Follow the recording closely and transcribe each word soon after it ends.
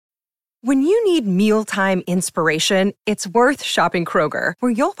When you need mealtime inspiration, it's worth shopping Kroger,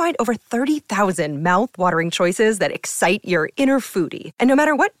 where you'll find over 30,000 mouth-watering choices that excite your inner foodie. And no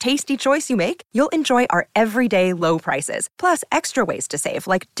matter what tasty choice you make, you'll enjoy our everyday low prices, plus extra ways to save,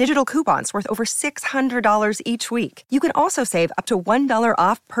 like digital coupons worth over $600 each week. You can also save up to $1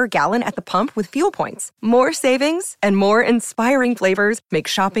 off per gallon at the pump with fuel points. More savings and more inspiring flavors make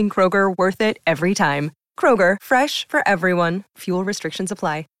shopping Kroger worth it every time. Kroger, fresh for everyone. Fuel restrictions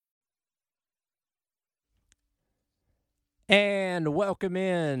apply. And welcome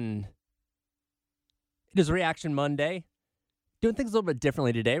in. It is Reaction Monday. Doing things a little bit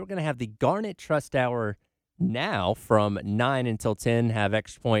differently today. We're going to have the Garnet Trust Hour now from 9 until 10, have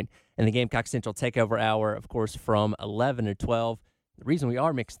Extra Point, and the Gamecock Central Takeover Hour, of course, from 11 to 12. The reason we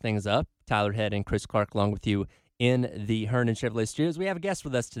are mixing things up, Tyler Head and Chris Clark along with you in the Hernan Chevrolet Studios. We have a guest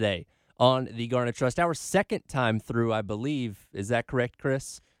with us today on the Garnet Trust Hour. Second time through, I believe. Is that correct,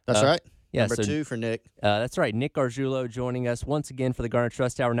 Chris? That's right. Yeah, Number 2 for Nick. That's right. Nick Gargiulo joining us once again for the Garnet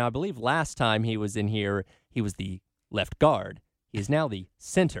Trust Hour. Now, I believe last time he was in here, he was the left guard. He is now the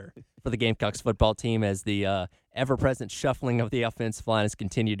center for the Gamecocks football team as the ever-present shuffling of the offensive line has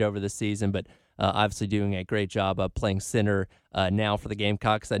continued over the season, but obviously doing a great job of playing center now for the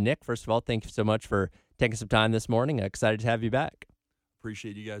Gamecocks. Nick, first of all, thank you so much for taking some time this morning. Excited to have you back.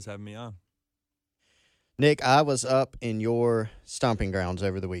 Appreciate you guys having me on. Nick, I was up in your stomping grounds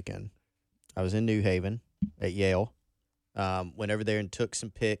over the weekend. I was in New Haven at Yale. Went over there and took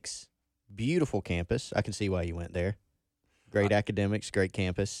some pics. Beautiful campus. I can see why you went there. Great academics, great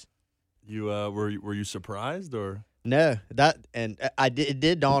campus. You were you surprised or? No, it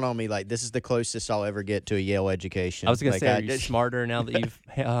did dawn on me like this is the closest I'll ever get to a Yale education. I was going to say, are you smarter now that you've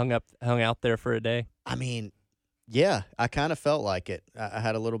hung out there for a day? I mean, yeah, I kind of felt like it. I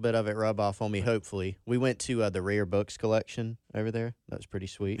had a little bit of it rub off on me, hopefully. We went to the rare books collection over there. That was pretty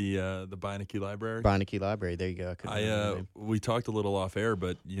sweet. The Beinecke Library? Beinecke Library. There you go. We talked a little off air,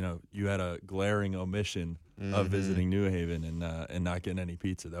 but, you had a glaring omission of visiting New Haven and not getting any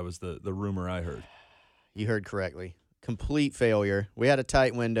pizza. That was the rumor I heard. You heard correctly. Complete failure. We had a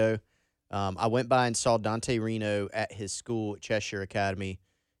tight window. I went by and saw Dante Reno at his school at Cheshire Academy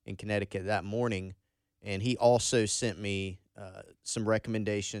in Connecticut that morning. And he also sent me some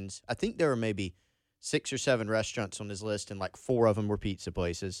recommendations. I think there were maybe 6 or 7 restaurants on his list, and like 4 of them were pizza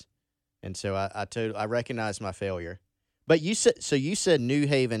places. And so I recognized my failure. But you said New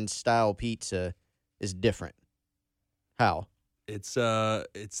Haven style pizza is different. How? It's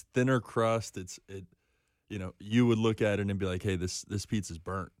thinner crust. You would look at it and be like, hey, this pizza's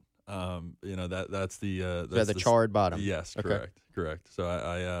burnt. That's the charred bottom. Yes, okay. Correct. So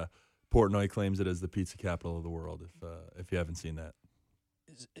I Portnoy claims it as the pizza capital of the world. If you haven't seen that,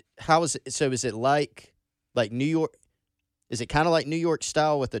 how is it? So is it like New York? Is it kind of like New York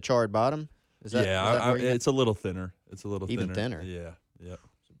style with the charred bottom? Is that it's a little thinner. It's a little even thinner. Yeah.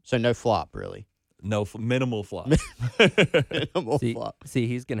 So no flop really. No, minimal flop. Minimal flop. See,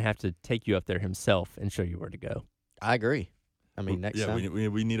 he's going to have to take you up there himself and show you where to go. I agree. I mean, next time. Yeah,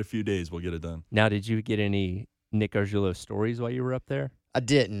 we need a few days. We'll get it done. Now, did you get any Nick Gargiulo stories while you were up there? I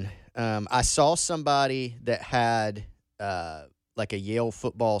didn't. I saw somebody that had like a Yale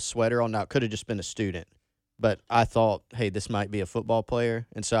football sweater on. Now, it could have just been a student, but I thought, hey, this might be a football player.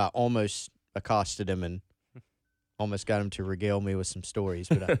 And so I almost accosted him and almost got him to regale me with some stories,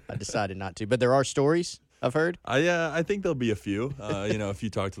 but I decided not to. But there are stories, I've heard. I think there'll be a few. If you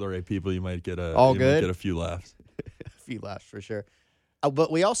talk to the right people, you might get a few laughs. A few laughs for sure.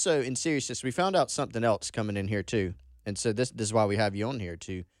 But we also, in seriousness, we found out something else coming in here too. And so this is why we have you on here,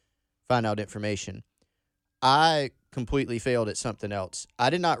 to find out information. I completely failed at something else.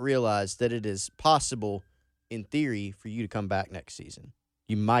 I did not realize that it is possible, in theory, for you to come back next season.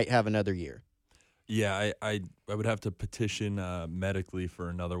 You might have another year. Yeah, I would have to petition medically for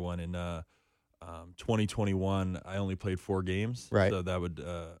another one. In 2021, I only played 4 games. Right. So that would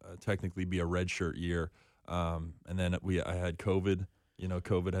technically be a redshirt year. And then I had COVID.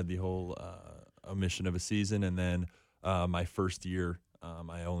 COVID had the whole omission of a season. And then my first year,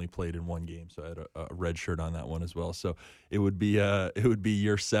 I only played in 1 game. So I had a red shirt on that one as well. So it would be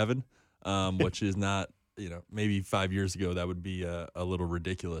year 7, which is not, maybe 5 years ago that would be a little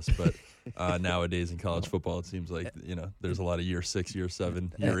ridiculous. But nowadays in college football, it seems like, there's a lot of year 6, year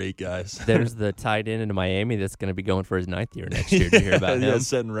 7, year 8 guys. There's the tight end into Miami that's going to be going for his 9th year next year. Did you hear about him? Yeah,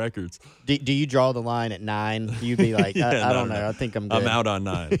 setting records. Do you draw the line at 9? You'd be like, I don't know. I think I'm good. I'm out on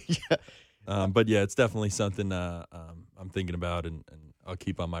 9. Yeah. But yeah, it's definitely something I'm thinking about, and I'll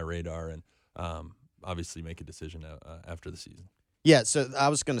keep on my radar, and obviously make a decision after the season. Yeah, so I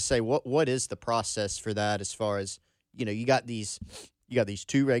was going to say, what is the process for that as far as, you got these you got these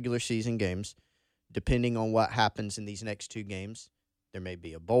 2 regular season games. Depending on what happens in these next 2 games, there may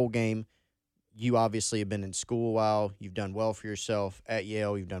be a bowl game. You obviously have been in school a while. You've done well for yourself at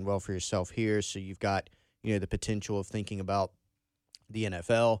Yale. You've done well for yourself here. So you've got, the potential of thinking about the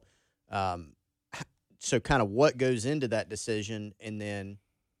NFL. So kind of what goes into that decision, and then,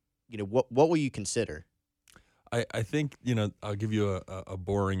 what will you consider? I think, I'll give you a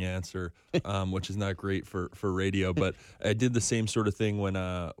boring answer, which is not great for radio, but I did the same sort of thing when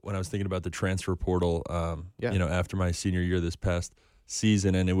I was thinking about the transfer portal, after my senior year this past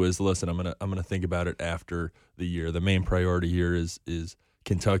season. And it was, listen, I'm going to think about it after the year. The main priority here is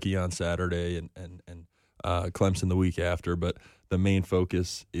Kentucky on Saturday and Clemson the week after. But the main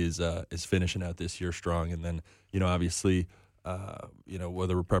focus is finishing out this year strong. And then, obviously,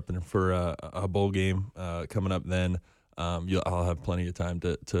 whether we're prepping for a bowl game coming up, then I'll have plenty of time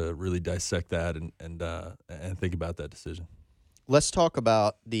to really dissect that and think about that decision. Let's talk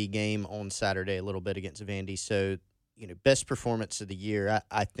about the game on Saturday a little bit against Vandy. So, best performance of the year,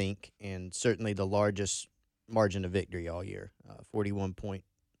 I think, and certainly the largest margin of victory all year. 41-point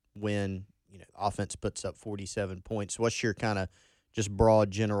win. Offense puts up 47 points. What's your kind of just broad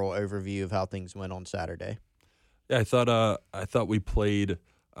general overview of how things went on Saturday? Yeah, I thought we played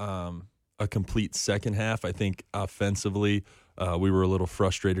a complete second half. I think offensively, we were a little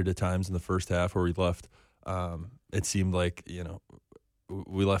frustrated at times in the first half where we left. It seemed like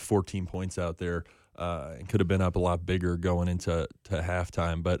we left 14 points out there and could have been up a lot bigger going into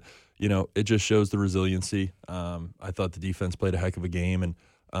halftime. But it just shows the resiliency. I thought the defense played a heck of a game, and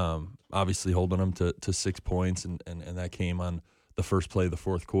obviously holding them to 6 points, and that came on the first play of the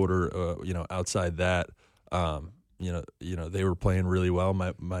fourth quarter. Outside that. They were playing really well.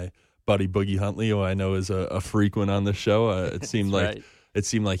 My buddy Boogie Huntley, who I know is a frequent on the show, it seemed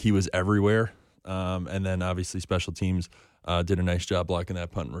like he was everywhere. And then obviously special teams did a nice job blocking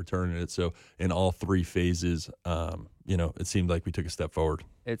that punt and returning it. So in all 3 phases, it seemed like we took a step forward.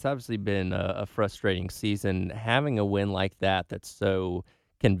 It's obviously been a frustrating season. Having a win like that's so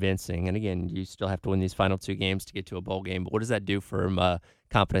convincing. And again, you still have to win these final 2 games to get to a bowl game. But what does that do from a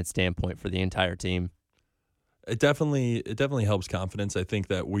confidence standpoint for the entire team? It definitely helps confidence. I think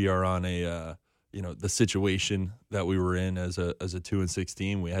that we are on a the situation that we were in as a 2-6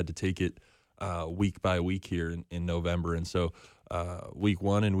 team. We had to take it week by week here in November, and so week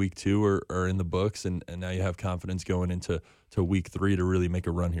 1 and week 2 are in the books, and now you have confidence going into week 3 to really make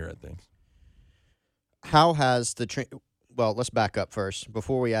a run here at things. How has well, let's back up first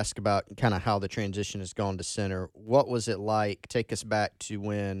before we ask about kind of how the transition has gone to center. What was it like? Take us back to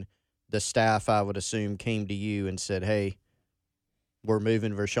when the staff, I would assume, came to you and said, hey, we're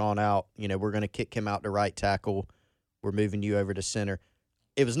moving Vershawn out. We're going to kick him out to right tackle. We're moving you over to center.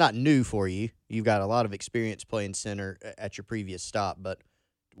 It was not new for you. You've got a lot of experience playing center at your previous stop, but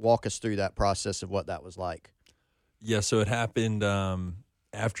walk us through that process of what that was like. Yeah, so it happened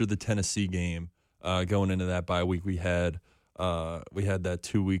after the Tennessee game. Going into that bye week, we had that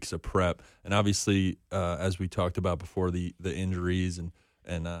 2 weeks of prep. And obviously, as we talked about before, the injuries and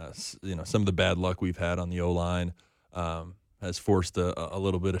some of the bad luck we've had on the O-line has forced a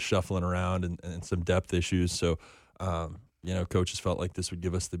little bit of shuffling around and some depth issues. So, coaches felt like this would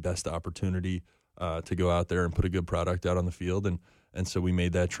give us the best opportunity to go out there and put a good product out on the field. And so we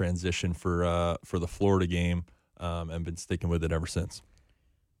made that transition for the Florida game and been sticking with it ever since.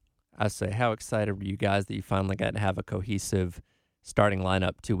 I say, how excited were you guys that you finally got to have a cohesive starting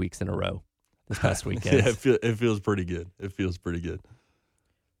lineup 2 weeks in a row this past weekend? Yeah, it feels pretty good. It feels pretty good.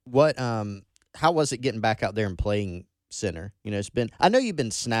 What? How was it getting back out there and playing center? I know you've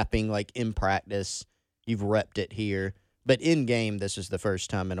been snapping like in practice. You've repped it here, but in game, this is the first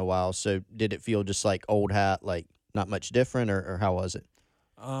time in a while. So did it feel just like old hat, like not much different, or how was it?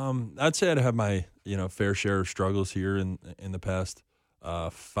 I'd say I'd have my fair share of struggles here in the past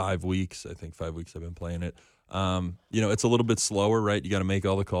 5 weeks. I think 5 weeks I've been playing it. It's a little bit slower, right? You got to make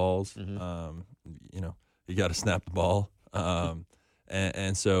all the calls. Mm-hmm. You got to snap the ball.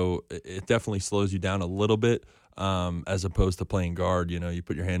 And so it definitely slows you down a little bit as opposed to playing guard. You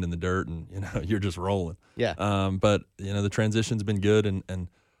put your hand in the dirt and, you're just rolling. Yeah. But, the transition's been good. And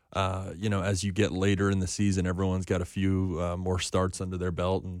as you get later in the season, everyone's got a few more starts under their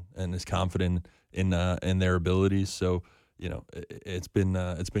belt and is confident in their abilities. So, it's been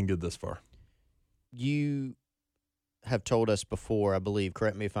good thus far. You have told us before, I believe,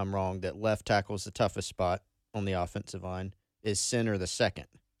 correct me if I'm wrong, that left tackle is the toughest spot on the offensive line. Is center the second?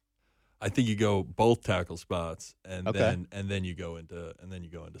 I think you go both tackle spots and Okay. then you go into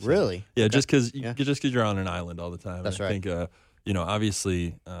center. Really? Yeah, Okay. just because Yeah. you're on an island all the time. That's I right. think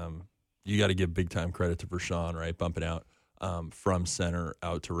obviously you got to give big time credit to Vershawn, right, bumping out. from center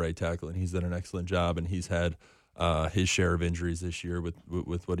out to right tackle, and he's done an excellent job. And he's had his share of injuries this year with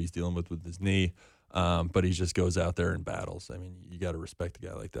what he's dealing with his knee. But he just goes out there and battles. I mean, you got to respect a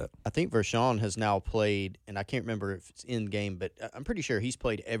guy like that. I think Vershawn has now played, and I can't remember if it's in game, but I'm pretty sure he's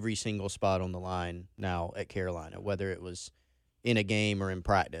played every single spot on the line now at Carolina, whether it was in a game or in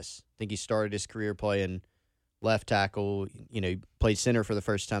practice. I think he started his career playing left tackle. You know, he played center for the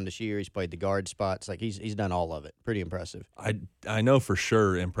first time this year. He's played the guard spots. Like he's done all of it. Pretty impressive. I know for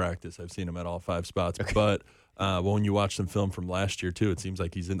sure in practice I've seen him at all 5 spots, okay. But when you watch some film from last year too, it seems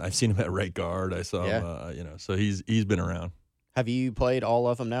like he's in. I've seen him at right guard. I saw him. So he's been around. Have you played all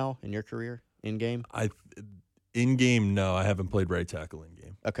of them now in your career in game? In game, no, I haven't played right tackle in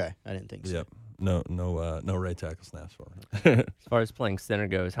game. Okay, I didn't think so. Yep. No right tackle snaps for me. As far as playing center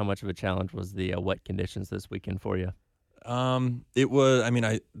goes, how much of a challenge was the wet conditions this weekend for you? It was. I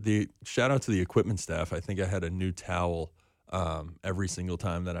mean, the shout out to the equipment staff. I think I had a new towel every single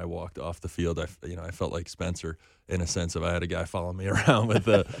time that I walked off the field. I felt like Spencer in a sense of I had a guy following me around with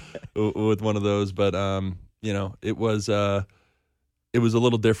with one of those. But it was a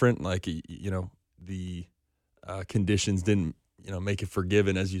little different. Like the conditions didn't make it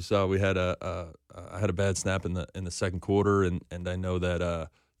forgiving. As you saw, we had I had a bad snap in the second quarter, and I know that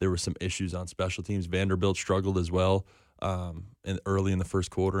there were some issues on special teams. Vanderbilt struggled as well early in the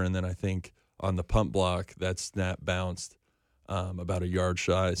first quarter, and then I think on the punt block that snap bounced about a yard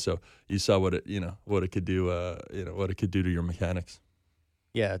shy. So you saw what it could do. What it could do to your mechanics.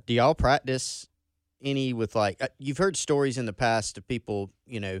 Yeah. Do y'all practice any with you've heard stories in the past of people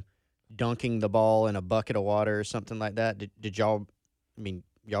dunking the ball in a bucket of water or something like that? Did y'all? I mean,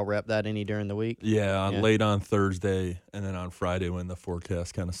 y'all rep that any during the week? Yeah, late on Thursday, and then on Friday when the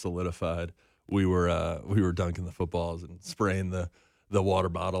forecast kind of solidified, we were dunking the footballs and spraying the water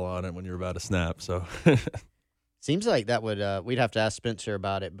bottle on it when you're about to snap. So seems like that would we'd have to ask Spencer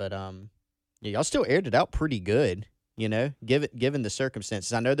about it, but y'all still aired it out pretty good, given the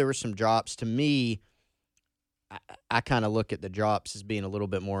circumstances. I know there were some drops. To me, I kind of look at the drops as being a little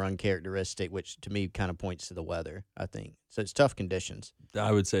bit more uncharacteristic, which to me kind of points to the weather, I think. So it's tough conditions.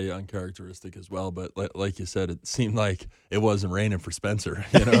 I would say uncharacteristic as well, but like you said, it seemed like it wasn't raining for Spencer.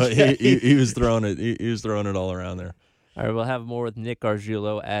 He was throwing it. He was throwing it all around there. All right, we'll have more with Nick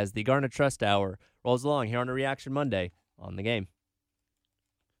Gargiulo as the Garnet Trust Hour rolls along here on a Reaction Monday on the game.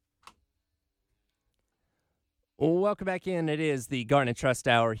 Welcome back in. It is the Garnet Trust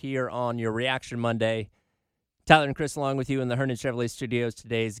Hour here on your Reaction Monday. Tyler and Chris along with you in the Hernan Chevrolet Studios.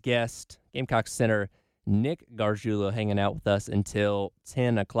 Today's guest, Gamecock center Nick Gargiulo, hanging out with us until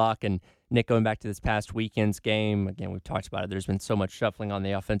 10 o'clock. And Nick, going back to this past weekend's game, again, we've talked about it. There's been so much shuffling on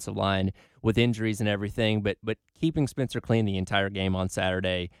the offensive line with injuries and everything, but keeping Spencer clean the entire game on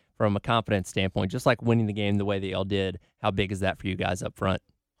Saturday from a confidence standpoint, just like winning the game the way that y'all did, how big is that for you guys up front?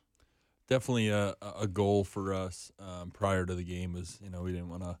 Definitely a goal for us prior to the game was, we didn't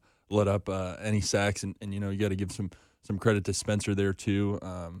want to let up any sacks, and you got to give some credit to Spencer there too.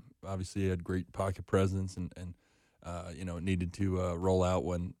 Obviously, he had great pocket presence, and needed to roll out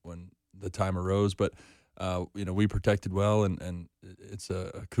when the time arose. But we protected well, and it's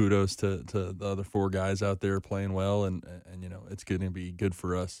a kudos to the other 4 guys out there playing well, and it's going to be good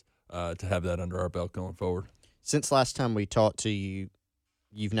for us to have that under our belt going forward. Since last time we talked to you,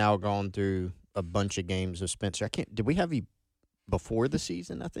 you've now gone through a bunch of games with Spencer. Did we have you before the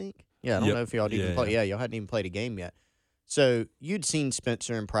season, I think? Yeah, I don't know if y'all even played. Yeah, y'all hadn't even played a game yet. So you'd seen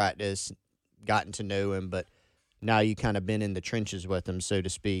Spencer in practice, gotten to know him, but now you kind of been in the trenches with him, so to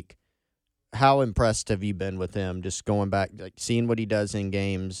speak. How impressed have you been with him, just going back, seeing what he does in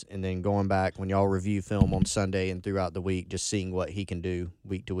games, and then going back when y'all review film on Sunday and throughout the week, just seeing what he can do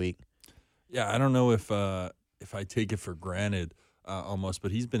week to week? Yeah, I don't know if I take it for granted almost,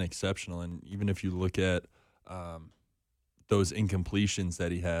 but he's been exceptional. And even if you look at those incompletions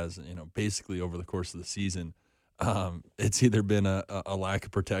that he has, basically over the course of the season, it's either been a lack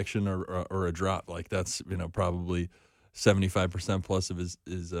of protection or a drop. Like that's, probably 75% plus of his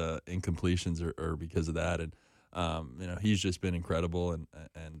incompletions are because of that. And, he's just been incredible and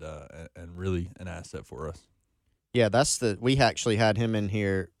really an asset for us. Yeah, we actually had him in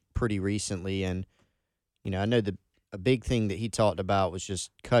here pretty recently. And, I know a big thing that he talked about was just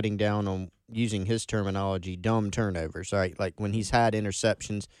cutting down on, using his terminology, dumb turnovers, right? Like when he's had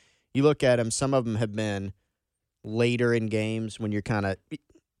interceptions, you look at him, some of them have been later in games when you're kind of,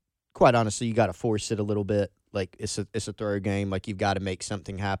 quite honestly, you got to force it a little bit. Like it's a throw game, like you've got to make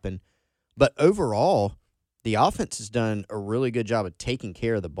something happen. But overall, the offense has done a really good job of taking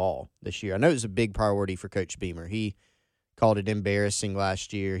care of the ball this year. I know it was a big priority for Coach Beamer. He called it embarrassing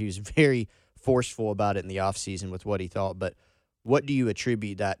last year. He was very forceful about it in the offseason with what he thought. But what do you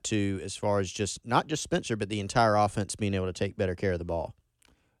attribute that to as far as just not just Spencer, but the entire offense being able to take better care of the ball?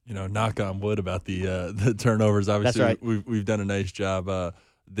 Knock on wood about the turnovers. Obviously, That's right. we've done a nice job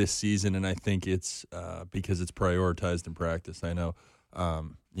this season, and I think it's because it's prioritized in practice. I know,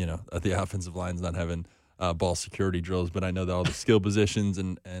 the offensive line's not having ball security drills, but I know that all the skill positions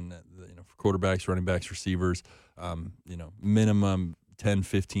and for quarterbacks, running backs, receivers, minimum 10,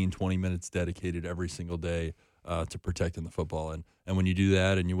 15, 20 minutes dedicated every single day to protecting the football. And when you do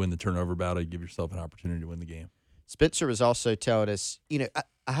that and you win the turnover battle, you give yourself an opportunity to win the game. Spencer was also telling us,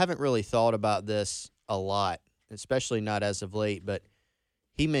 I haven't really thought about this a lot, especially not as of late, but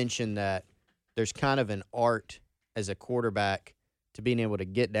he mentioned that there's kind of an art as a quarterback to being able to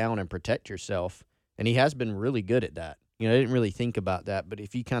get down and protect yourself, and he has been really good at that. I didn't really think about that, but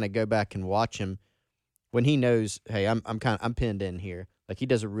if you kind of go back and watch him, when he knows, hey, I'm pinned in here, like he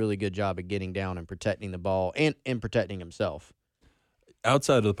does a really good job of getting down and protecting the ball and protecting himself.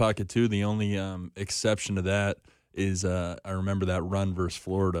 Outside of the pocket, too, the only exception to that is I remember that run versus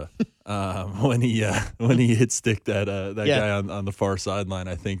Florida when he hit stick that guy on the far sideline.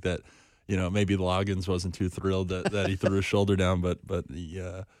 I think that maybe Loggins wasn't too thrilled that he threw his shoulder down, but he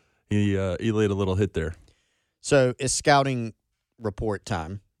laid a little hit there. So it's scouting report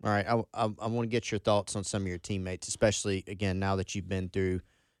time. All right, I want to get your thoughts on some of your teammates, especially again now that you've been through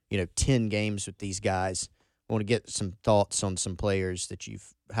 10 games with these guys. I want to get some thoughts on some players that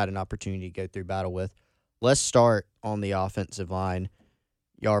you've had an opportunity to go through battle with. Let's start on the offensive line.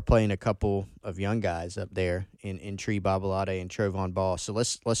 Y'all are playing a couple of young guys up there in Tree Babalade and Trovon Ball. So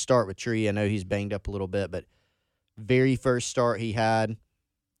let's start with Tree. I know he's banged up a little bit, but very first start he had,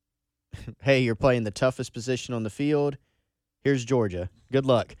 hey, you're playing the toughest position on the field. Here's Georgia. Good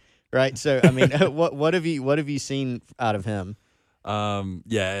luck, right? So I mean, what have you seen out of him?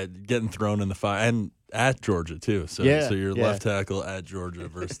 Getting thrown in the fire and at Georgia too. So you're left tackle at Georgia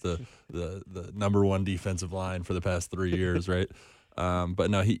versus the number one defensive line for the past 3 years, right? But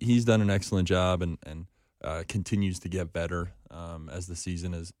no, he's done an excellent job and continues to get better as the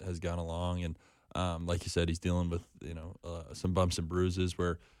season has gone along. And like you said, he's dealing with some bumps and bruises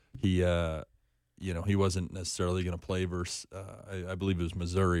where he wasn't necessarily going to play versus I believe it was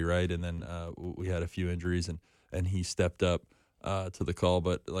Missouri, right? And then we had a few injuries and he stepped up to the call.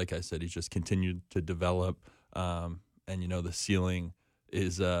 But like I said, he's just continued to develop, and the ceiling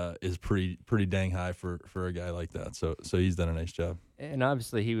is pretty dang high for a guy like that. So he's done a nice job. And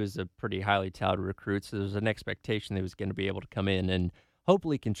obviously he was a pretty highly touted recruit, so there was an expectation that he was going to be able to come in and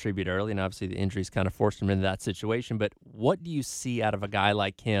hopefully contribute early. And obviously the injuries kind of forced him into that situation. But what do you see out of a guy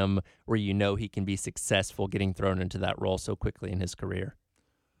like him where he can be successful getting thrown into that role so quickly in his career?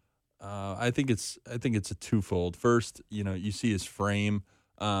 I think it's a twofold. First, you see his frame,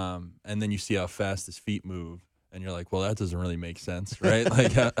 and then you see how fast his feet move, and you're like, well, that doesn't really make sense, right?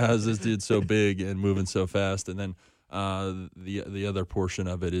 Like, how is this dude so big and moving so fast? And then the other portion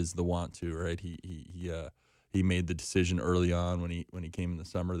of it is the want to, right? He made the decision early on when he came in the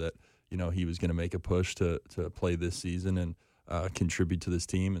summer that he was going to make a push to play this season and contribute to this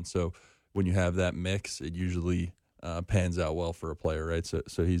team, and so when you have that mix, it usually pans out well for a player, right?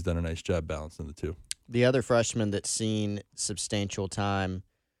 So he's done a nice job balancing the two. The other freshman that's seen substantial time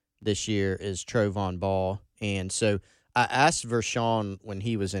this year is Trovon Ball. And so I asked Vershawn when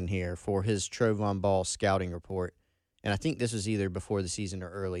he was in here for his Trovon Ball scouting report, and I think this was either before the season or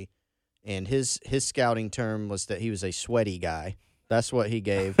early. And his scouting term was that he was a sweaty guy. That's what he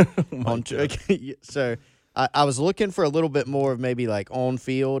gave. So I was looking for a little bit more of maybe like on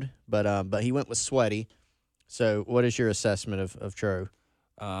field, but he went with sweaty. So, what is your assessment of Tro?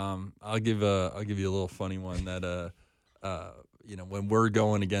 I'll give you a little funny one that when we're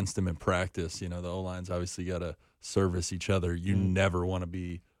going against him in practice, the O-line's obviously got to service each other. You never want to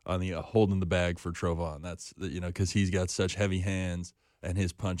be on the holding the bag for Trovon. That's because he's got such heavy hands and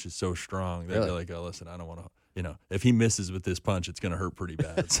his punch is so strong that you're like, oh, listen, I don't want to. If he misses with this punch, it's going to hurt pretty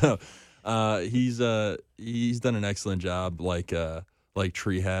bad. So he's done an excellent job, like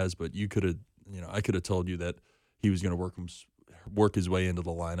Tree has, but you could have. I could have told you that he was going to work his way into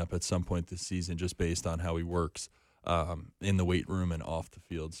the lineup at some point this season just based on how he works in the weight room and off the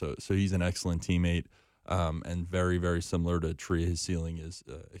field. So he's an excellent teammate and very, very similar to Tree. His ceiling is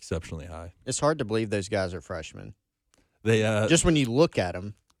exceptionally high. It's hard to believe those guys are freshmen. They just when you look at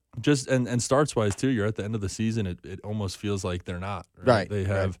them. Just and starts-wise, too, you're at the end of the season, it almost feels like they're not. Right. They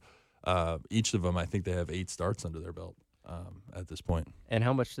have each of them, I think they have 8 starts under their belt. At this point. And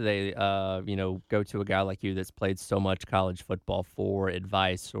how much do they, go to a guy like you that's played so much college football for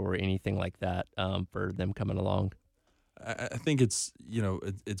advice or anything like that for them coming along? I think it's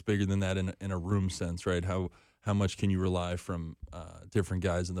it's bigger than that in a room sense, right? How much can you rely from different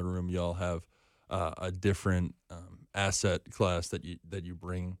guys in the room? You all have a different asset class that you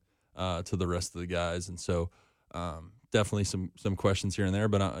bring to the rest of the guys, and so definitely some questions here and there.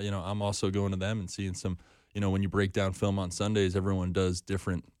 But I'm also going to them and seeing some. When you break down film on Sundays, everyone does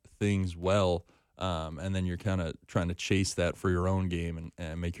different things well, and then you're kind of trying to chase that for your own game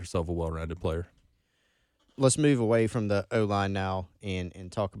and make yourself a well-rounded player. Let's move away from the O-line now and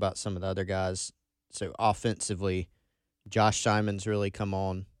talk about some of the other guys. So offensively, Josh Simon's really come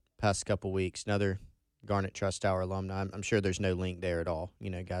on past couple weeks. Another Garnet Trust Tower alumni. I'm sure there's no link there at all.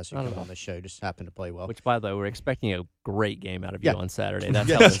 Guys who come on the show just happen to play well. Which, by the way, we're expecting a great game out of you on Saturday. That's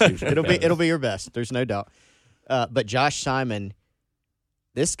yeah. how this usually goes. It'll be your best. There's no doubt. But Josh Simon,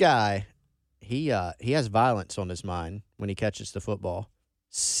 this guy, he has violence on his mind when he catches the football.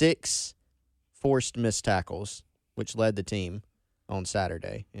 6 forced missed tackles, which led the team on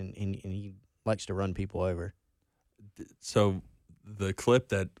Saturday, and he likes to run people over. So the clip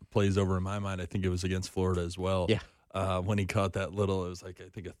that plays over in my mind, I think it was against Florida as well. Yeah. When he caught that little, it was like I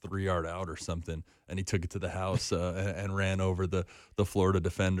think a 3-yard out or something, and he took it to the house and ran over the Florida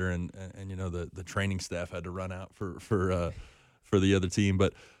defender, and the training staff had to run out for the other team.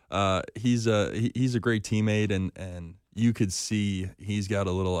 But he's a great teammate, and you could see he's got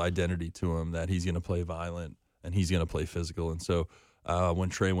a little identity to him that he's going to play violent and he's going to play physical. And so when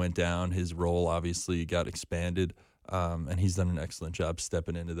Trey went down, his role obviously got expanded, and he's done an excellent job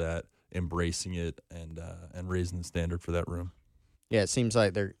stepping into that, embracing it, and raising the standard for that room. Yeah, it seems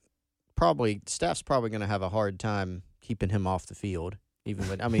like staff's probably going to have a hard time keeping him off the field. Even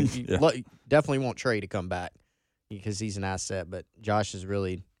with, you definitely want Trey to come back because he's an asset, but Josh has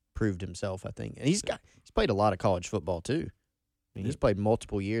really proved himself, I think, and he's played a lot of college football too. He's played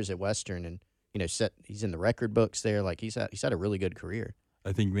multiple years at Western, and he's in the record books there. Like he's had a really good career.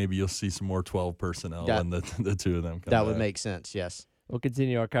 I think maybe you'll see some more 12 personnel when the two of them come That back. would make sense. Yes. We'll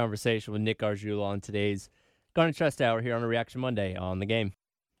continue our conversation with Nick Gargiulo on today's Garnet Trust Hour here on a Reaction Monday on The Game.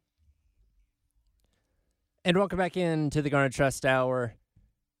 And welcome back into the Garnet Trust Hour.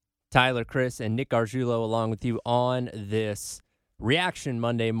 Tyler, Chris, and Nick Gargiulo along with you on this Reaction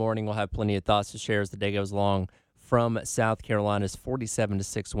Monday morning. We'll have plenty of thoughts to share as the day goes along from South Carolina's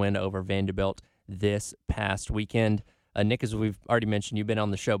 47-6 win over Vanderbilt this past weekend. Nick, as we've already mentioned, you've been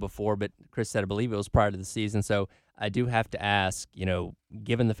on the show before, but Chris said I believe it was prior to the season, so I do have to ask,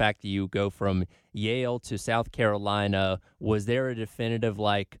 given the fact that you go from Yale to South Carolina, was there a definitive,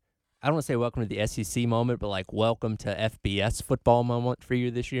 I don't want to say welcome to the SEC moment, but welcome to FBS football moment for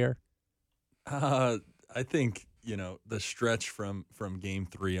you this year? I think, the stretch from game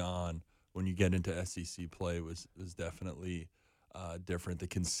 3 on when you get into SEC play was definitely different. The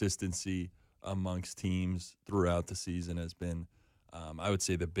consistency amongst teams throughout the season has been, I would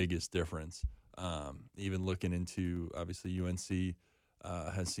say, the biggest difference. Even looking into, obviously, UNC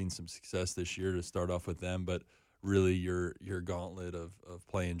has seen some success this year to start off with them, but really your gauntlet of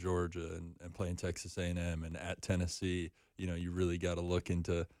playing Georgia and playing Texas A&M and at Tennessee, you really got to look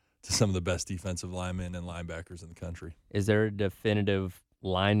into some of the best defensive linemen and linebackers in the country. Is there a definitive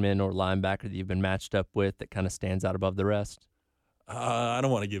lineman or linebacker that you've been matched up with that kind of stands out above the rest? I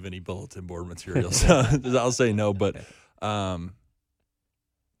don't want to give any bulletin board material, so I'll say no, but I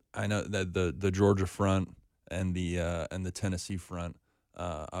know that the Georgia front and the Tennessee front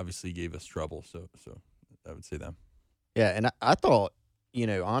obviously gave us trouble, so I would say them. Yeah, and I thought,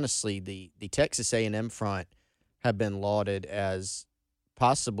 honestly, the Texas A&M front have been lauded as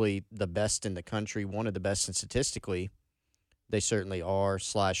possibly the best in the country, one of the best, and statistically, they certainly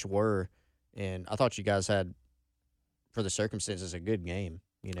are/were. And I thought you guys had, for the circumstances, a good game,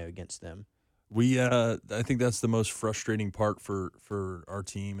 against them. I think that's the most frustrating part for our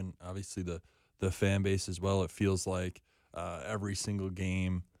team and obviously the fan base as well. It feels like every single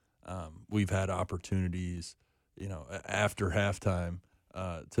game we've had opportunities, after halftime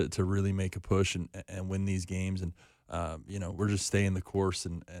to really make a push and win these games. And, we're just staying the course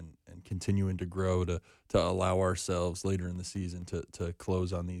and continuing to grow to allow ourselves later in the season to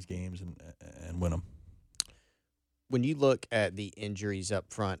close on these games and win them. When you look at the injuries up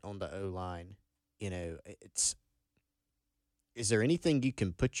front on the O-line, is there anything you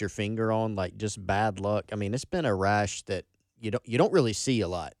can put your finger on, like just bad luck? I mean, it's been a rash that you don't really see a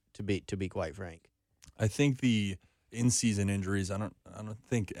lot, to be quite frank. I think the in-season injuries, I don't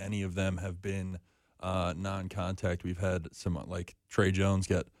think any of them have been non-contact. We've had some, like Trey Jones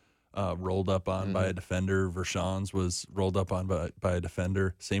get rolled up on by a defender. Vershawn's was rolled up on by a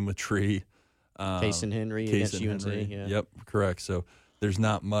defender. Same with Tree. Case and Henry against UNC. Yeah. Yep, correct. So there's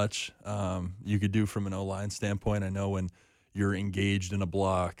not much you could do from an O-line standpoint. I know when you're engaged in a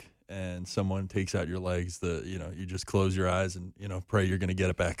block and someone takes out your legs, you just close your eyes and pray you're going to get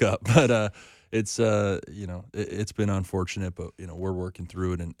it back up. But it's it's been unfortunate, but we're working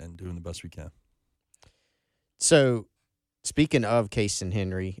through it and doing the best we can. So, speaking of Case and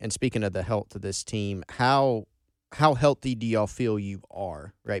Henry, and speaking of the health of this team, how healthy do y'all feel you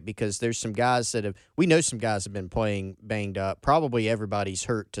are, right? Because there's some guys we know some guys have been playing banged up. Probably everybody's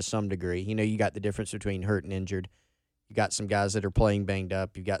hurt to some degree. You got the difference between hurt and injured. You got some guys that are playing banged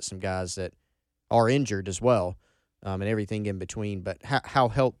up. You got some guys that are injured as well, and everything in between. But how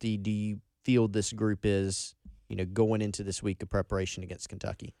healthy do you feel this group is, going into this week of preparation against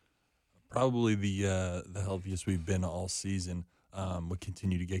Kentucky? Probably the healthiest we've been all season. We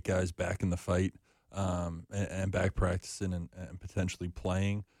continue to get guys back in the fight and back practicing and potentially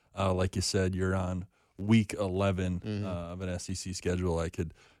playing. Like you said, you're on week 11 of an SEC schedule. I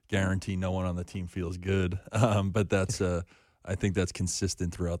could guarantee no one on the team feels good, but that's I think that's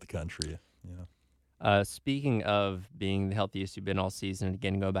consistent throughout the country. Speaking of being the healthiest you've been all season, and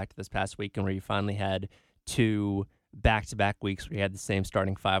again, going back to this past weekend where you finally had 2 back-to-back weeks where you had the same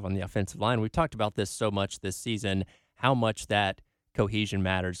starting 5 on the offensive line. We've talked about this so much this season, how much that cohesion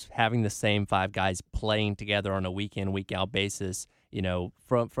matters, having the same 5 guys playing together on a week-in, week-out basis.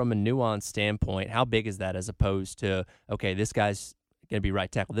 From a nuanced standpoint, how big is that as opposed to, okay, this guy's going to be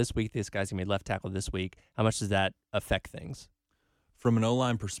right tackle this week, this guy's going to be left tackle this week? How much does that affect things? From an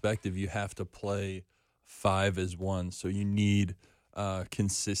O-line perspective, you have to play 5 as one, so you need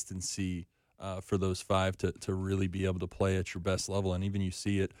consistency for those 5 to really be able to play at your best level. And even you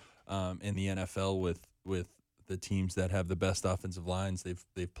see it in the NFL with the teams that have the best offensive lines.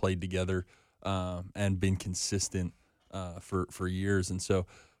 They've played together and been consistent for years. And so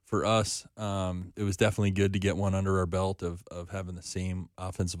for us, it was definitely good to get one under our belt of having the same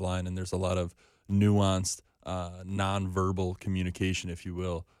offensive line. And there's a lot of nuanced nonverbal communication, if you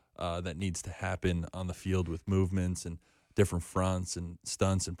will, that needs to happen on the field with movements and different fronts and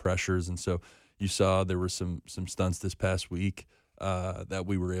stunts and pressures. And so you saw there were some stunts this past week that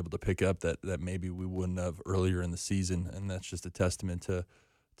we were able to pick up that maybe we wouldn't have earlier in the season. And that's just a testament to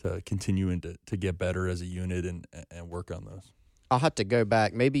continuing to get better as a unit and work on those. I'll have to go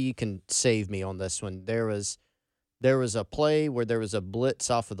back. Maybe you can save me on this one. There was a play where there was a blitz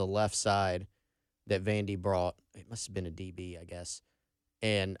off of the left side that Vandy brought. It must have been a DB, I guess.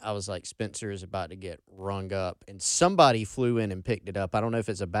 And I was like, Spencer is about to get rung up. And somebody flew in and picked it up. I don't know if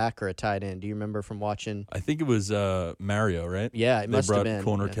it's a back or a tight end. Do you remember from watching? I think it was Mario, right? Yeah, it must have been. They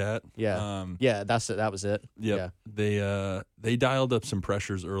brought Corner Cat. Yeah, yeah, that's it. That was it. Yep. Yeah. They dialed up some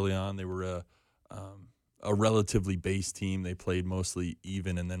pressures early on. They were a relatively base team. They played mostly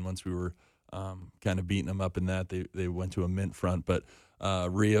even. And then once we were kind of beating them up in that, they went to a mint front. But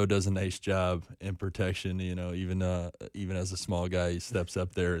Rio does a nice job in protection. Even as a small guy, he steps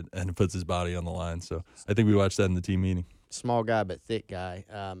up there and puts his body on the line. So I think we watched that in the team meeting. Small guy but thick guy.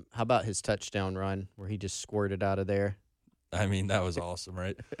 How about his touchdown run where he just squirted out of there? I mean, that was awesome,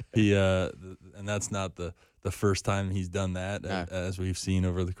 right? He and that's not the first time he's done that, as we've seen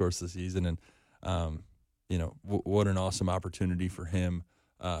over the course of the season. And what an awesome opportunity for him,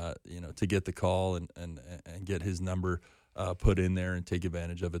 to get the call and get his number put in there and take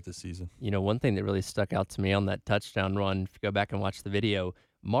advantage of it this season. One thing that really stuck out to me on that touchdown run, if you go back and watch the video,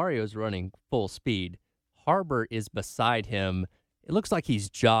 Mario's running full speed. Harbor is beside him. It looks like he's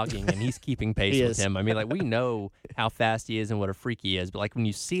jogging and he's keeping pace with him. I mean, like, we know how fast he is and what a freak he is, but like when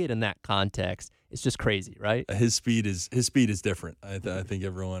you see it in that context, it's just crazy, right? His speed is different. I think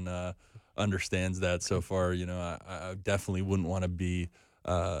everyone understands that so far. I definitely wouldn't want to be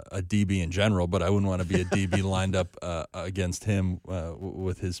a DB in general, but I wouldn't want to be a DB lined up against him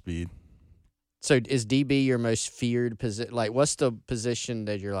with his speed. So is DB your most feared position? Like, what's the position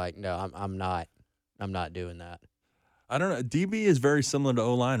that you're like, no, I'm not doing that? I don't know. DB is very similar to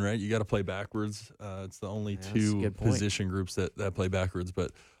O-line, right? You got to play backwards. It's the only two position groups that play backwards.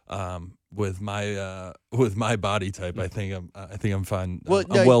 But with my body type, I think I'm fine. Well,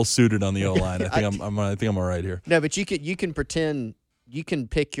 I'm well suited on the O-line. I think I'm all right here. No, but you can pretend. You can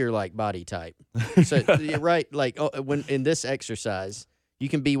pick your body type. So right, when in this exercise, you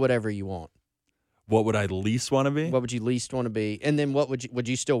can be whatever you want. What would I least want to be? What would you least want to be? And then what would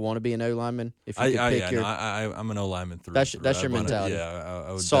you still want to be an O lineman if you could pick your? I'm an O lineman through. That's your mentality. I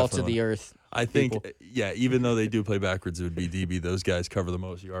would salt of the earth. I think even though they do play backwards, it would be DB. Those guys cover the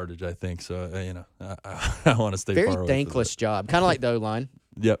most yardage, I think. So I want to stay very far away. Very thankless job, kind of like the O line.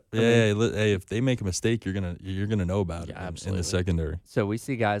 Yep. I mean, Hey, if they make a mistake, you're gonna know about it in the secondary. So we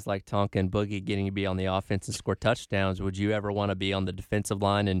see guys like Tonka and Boogie getting to be on the offense and score touchdowns. Would you ever want to be on the defensive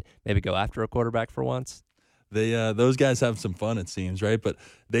line and maybe go after a quarterback for once? Those guys have some fun, it seems, right? But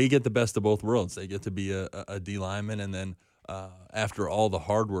they get the best of both worlds. They get to be a D lineman, and then after all the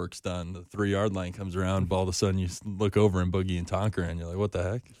hard work's done, the 3-yard line comes around. All of a sudden, you look over and Boogie and Tonka, and you're like, "What the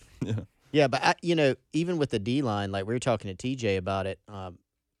heck?" Yeah. Yeah, but even with the D line, like we were talking to TJ about it,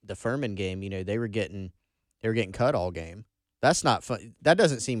 the Furman game, they were getting cut all game. That's not fun. That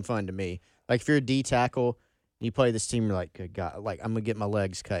doesn't seem fun to me. Like if you're a D tackle and you play this team, you're like, good God, like I'm gonna get my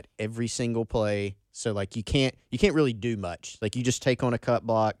legs cut every single play. So like you can't really do much. Like you just take on a cut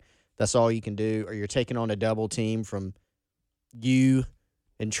block. That's all you can do, or you're taking on a double team from you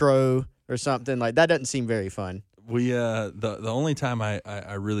and Tro or something. Like that doesn't seem very fun. We the only time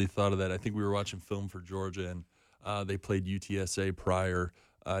I really thought of that, I think we were watching film for Georgia, and they played UTSA prior.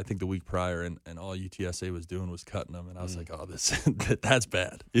 I think the week prior, and all UTSA was doing was cutting them, and I was like, "Oh, that's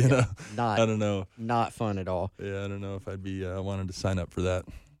bad." You know, I don't know, not fun at all. Yeah, I don't know if I'd be wanted to sign up for that.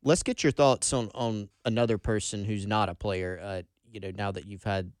 Let's get your thoughts on another person who's not a player. Now that you've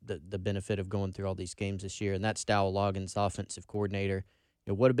had the benefit of going through all these games this year, and that's Dowell Loggins, offensive coordinator.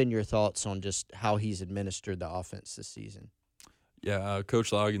 What have been your thoughts on just how he's administered the offense this season? Yeah,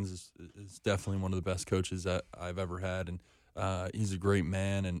 Coach Loggins is definitely one of the best coaches that I've ever had, and he's a great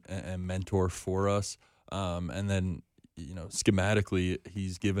man and mentor for us. And then, schematically,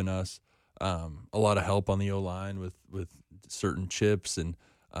 he's given us a lot of help on the O-line with certain chips and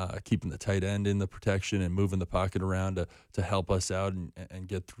keeping the tight end in the protection and moving the pocket around to help us out and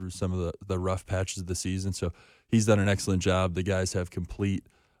get through some of the rough patches of the season. So he's done an excellent job. The guys have complete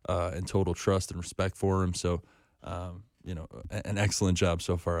and total trust and respect for him. So, an excellent job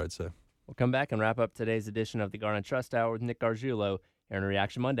so far, I'd say. We'll come back and wrap up today's edition of the Garnet Trust Hour with Nick Gargiulo here on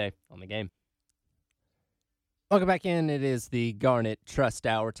Reaction Monday on the Game. Welcome back in. It is the Garnet Trust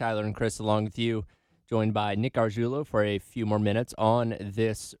Hour. Tyler and Chris along with you, joined by Nick Gargiulo for a few more minutes on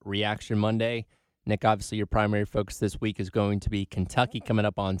this Reaction Monday. Nick, obviously your primary focus this week is going to be Kentucky coming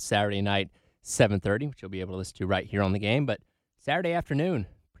up on Saturday night, 7:30, which you'll be able to listen to right here on the Game. But Saturday afternoon,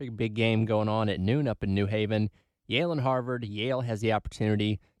 pretty big game going on at noon up in New Haven. Yale and Harvard. Yale has the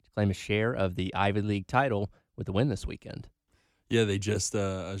opportunity to claim a share of the Ivy League title with the win this weekend. Yeah, they just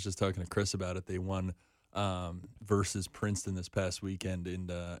I was just talking to Chris about it. They won versus Princeton this past weekend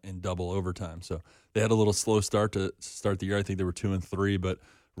in double overtime. So they had a little slow start to start the year. I think they were 2-3, but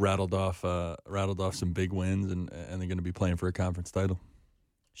rattled off some big wins, and they're going to be playing for a conference title.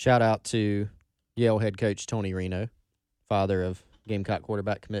 Shout out to Yale head coach Tony Reno, father of Gamecock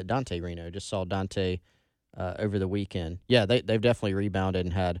quarterback commit Dante Reno. Just saw Dante over the weekend. Yeah, they've definitely rebounded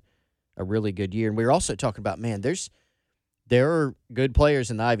and had a really good year. And we were also talking about, man, there are good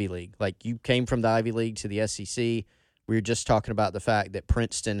players in the Ivy League. Like, you came from the Ivy League to the SEC. We were just talking about the fact that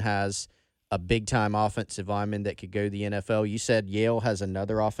Princeton has a big-time offensive lineman that could go to the NFL. You said Yale has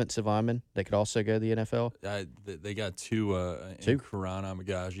another offensive lineman that could also go to the NFL? They got two. Karan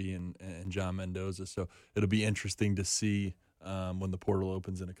Amagaji and John Mendoza. So it'll be interesting to see when the portal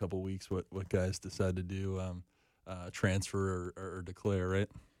opens in a couple weeks what guys decide to do, transfer or declare, right?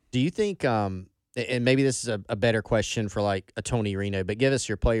 Do you think and maybe this is a better question for like a Tony Reno, but give us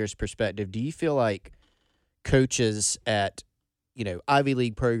your player's perspective. Do you feel like coaches at, Ivy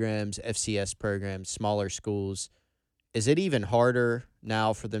League programs, FCS programs, smaller schools, is it even harder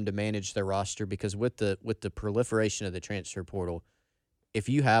now for them to manage their roster? Because with the proliferation of the transfer portal, if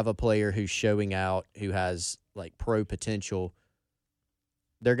you have a player who's showing out, who has like pro potential,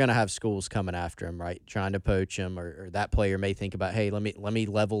 they're going to have schools coming after him, right? Trying to poach him, or that player may think about, hey, let me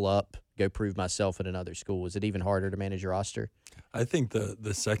level up, go prove myself at another school. Is it even harder to manage your roster? I think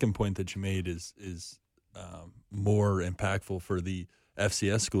the second point that you made is more impactful for the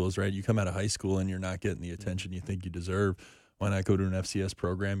FCS schools, right? You come out of high school and you're not getting the attention you think you deserve. Why not go to an FCS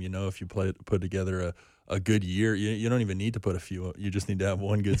program? If you put together a good year, you don't even need to put a few. You just need to have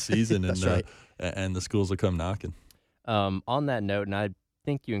one good season, and right. And the schools will come knocking. On that note, and I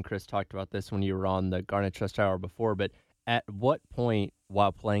think you and Chris talked about this when you were on the Garnet Trust Hour before, but at what point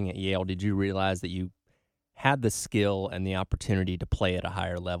while playing at Yale did you realize that you had the skill and the opportunity to play at a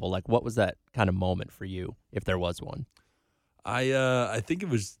higher level? Like, what was that kind of moment for you, if there was one? I think it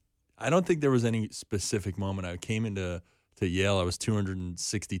was. I don't think there was any specific moment. I came into Yale. I was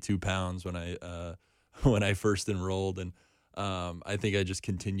 262 pounds when I first enrolled, and I think I just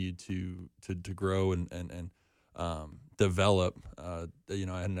continued to grow and develop. I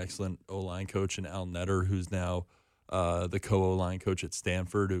had an excellent O-line coach in Al Netter, who's now the co-O-line coach at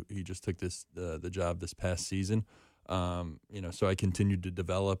Stanford. He just took the job this past season. So I continued to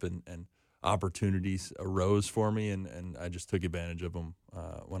develop and opportunities arose for me, and I just took advantage of them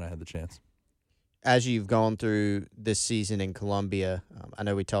when I had the chance. As you've gone through this season in Columbia, I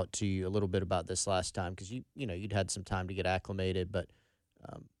know we talked to you a little bit about this last time because you'd had some time to get acclimated, but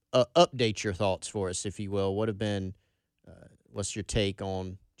update your thoughts for us, if you will. What have been what's your take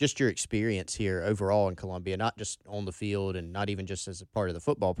on just your experience here overall in Columbia, not just on the field and not even just as a part of the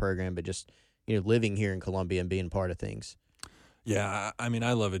football program, but just living here in Columbia and being part of things? Yeah, I mean,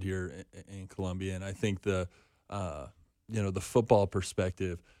 I love it here in Columbia, and I think the football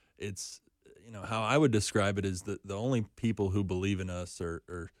perspective, it's how I would describe it is the only people who believe in us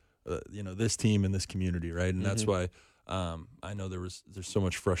are this team and this community, right? And that's why I know there's so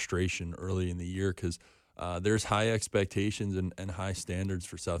much frustration early in the year because there's high expectations and high standards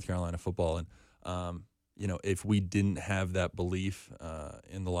for South Carolina football, and if we didn't have that belief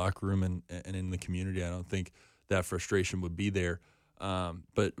in the locker room and in the community, I don't think that frustration would be there.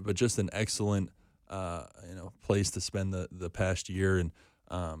 But just an excellent place to spend the past year, and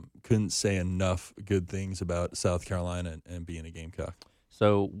couldn't say enough good things about South Carolina and being a Gamecock.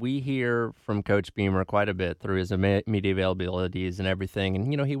 So we hear from Coach Beamer quite a bit through his media availabilities and everything.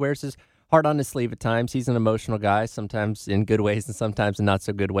 And, he wears his heart on his sleeve at times. He's an emotional guy, sometimes in good ways and sometimes in not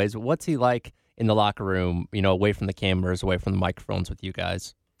so good ways. But what's he like in the locker room, away from the cameras, away from the microphones with you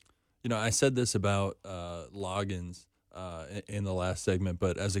guys? I said this about Loggins in the last segment,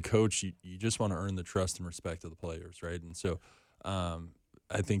 but as a coach, you just want to earn the trust and respect of the players, right? And so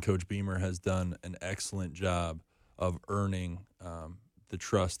I think Coach Beamer has done an excellent job of earning the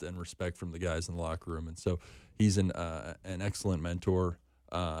trust and respect from the guys in the locker room. And so he's an excellent mentor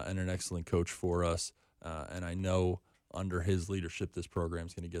and an excellent coach for us. And I know under his leadership, this program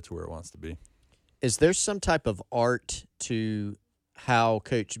is going to get to where it wants to be. Is there some type of art to how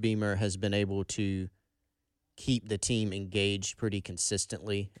Coach Beamer has been able to keep the team engaged pretty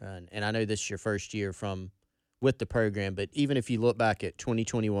consistently? And I know this is your first year with the program, but even if you look back at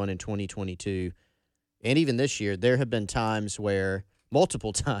 2021 and 2022, and even this year, there have been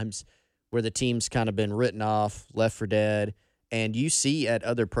multiple times where the team's kind of been written off, left for dead, and you see at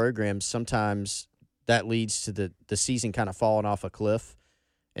other programs sometimes that leads to the season kind of falling off a cliff,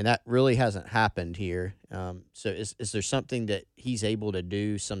 and that really hasn't happened here. So is there something that he's able to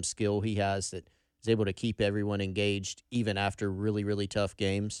do, some skill he has that is able to keep everyone engaged even after really, really tough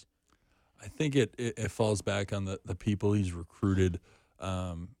games? I think it falls back on the people he's recruited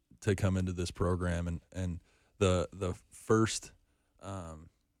to come into this program, and the first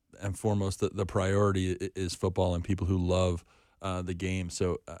and foremost the priority is football and people who love the game.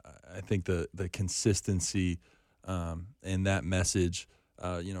 So I think the consistency in that message,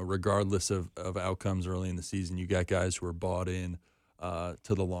 regardless of outcomes early in the season, you got guys who are bought in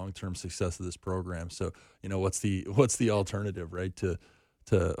to the long-term success of this program. So what's the alternative, right? To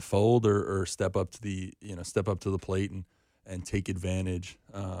fold or step up to the plate and take advantage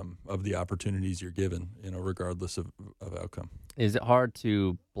of the opportunities you're given, regardless of outcome. Is it hard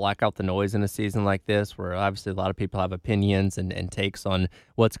to black out the noise in a season like this, where obviously a lot of people have opinions and takes on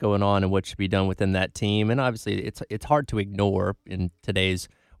what's going on and what should be done within that team? And obviously it's hard to ignore in today's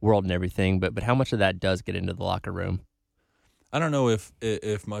world and everything, but how much of that does get into the locker room? I don't know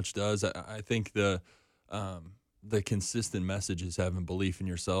if much does. I think the consistent message is having belief in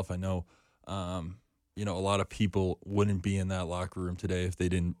yourself. I know, a lot of people wouldn't be in that locker room today if they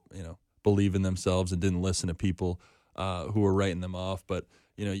didn't, believe in themselves and didn't listen to people who were writing them off. But,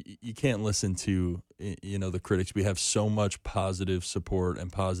 you can't listen to, the critics. We have so much positive support and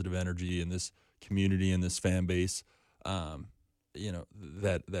positive energy in this community and this fan base, that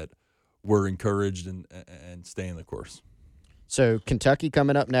we're encouraged and staying the course. So Kentucky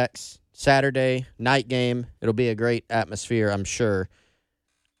coming up next, Saturday, night game. It'll be a great atmosphere, I'm sure.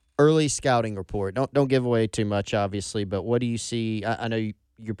 Early scouting report. Don't give away too much, obviously, but what do you see? I know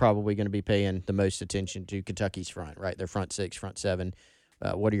you're probably going to be paying the most attention to Kentucky's front, right? Their front six, front seven.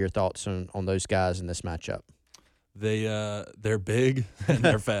 What are your thoughts on those guys in this matchup? They're big and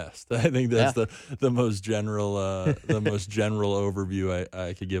they're fast. I think that's the most general overview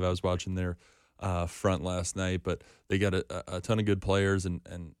I could give. I was watching their front last night, but they got a ton of good players, and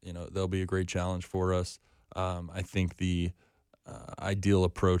they'll be a great challenge for us. I think the ideal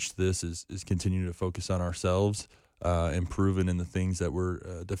approach to this is continuing to focus on ourselves, improving in the things that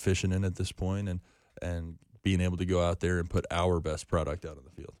we're deficient in at this point, and being able to go out there and put our best product out on the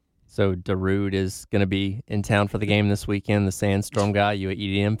field. So Darude is going to be in town for the game this weekend, the Sandstorm guy. You an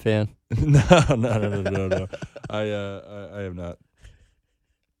EDM fan? No. I am not.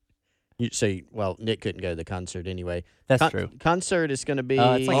 Well, Nick couldn't go to the concert anyway. That's true. Concert is going to be.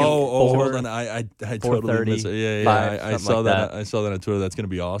 It's like hold on. I totally missed it. Yeah. I saw like that. I saw that on Twitter. That's going to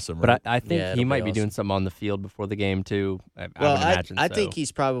be awesome, right? But I think he might be doing something on the field before the game too. I would imagine. I think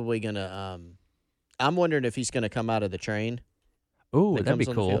he's probably going to. I'm wondering if he's going to come out of the train. Ooh, that'd be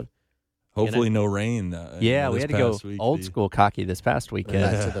cool. Hopefully, no rain. We had to go old school cocky this past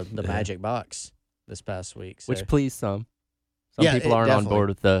weekend. Back to the Magic Box this past week, which pleased some. Some people aren't on board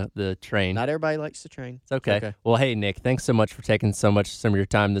with the train. Not everybody likes the train. It's okay. Well, hey, Nick, thanks so much for taking some of your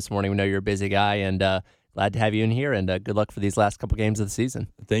time this morning. We know you're a busy guy, and glad to have you in here, and good luck for these last couple games of the season.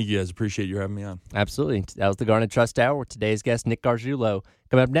 Thank you, guys. Appreciate you having me on. Absolutely. That was the Garnet Trust Hour with today's guest, Nick Gargiulo.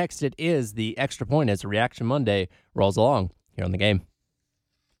 Coming up next, it is the Extra Point as Reaction Monday rolls along here on The Game.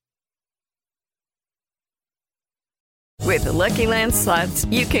 With the Lucky Land Slots,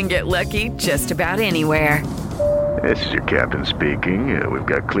 you can get lucky just about anywhere. This is your captain speaking. We've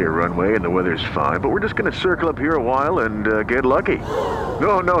got clear runway and the weather's fine, but we're just going to circle up here a while and get lucky.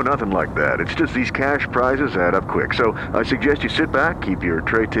 No, nothing like that. It's just these cash prizes add up quick. So I suggest you sit back, keep your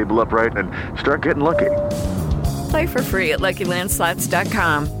tray table upright, and start getting lucky. Play for free at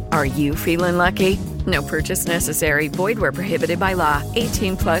LuckyLandSlots.com. Are you feeling lucky? No purchase necessary. Void where prohibited by law.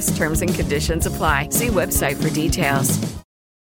 18+ terms and conditions apply. See website for details.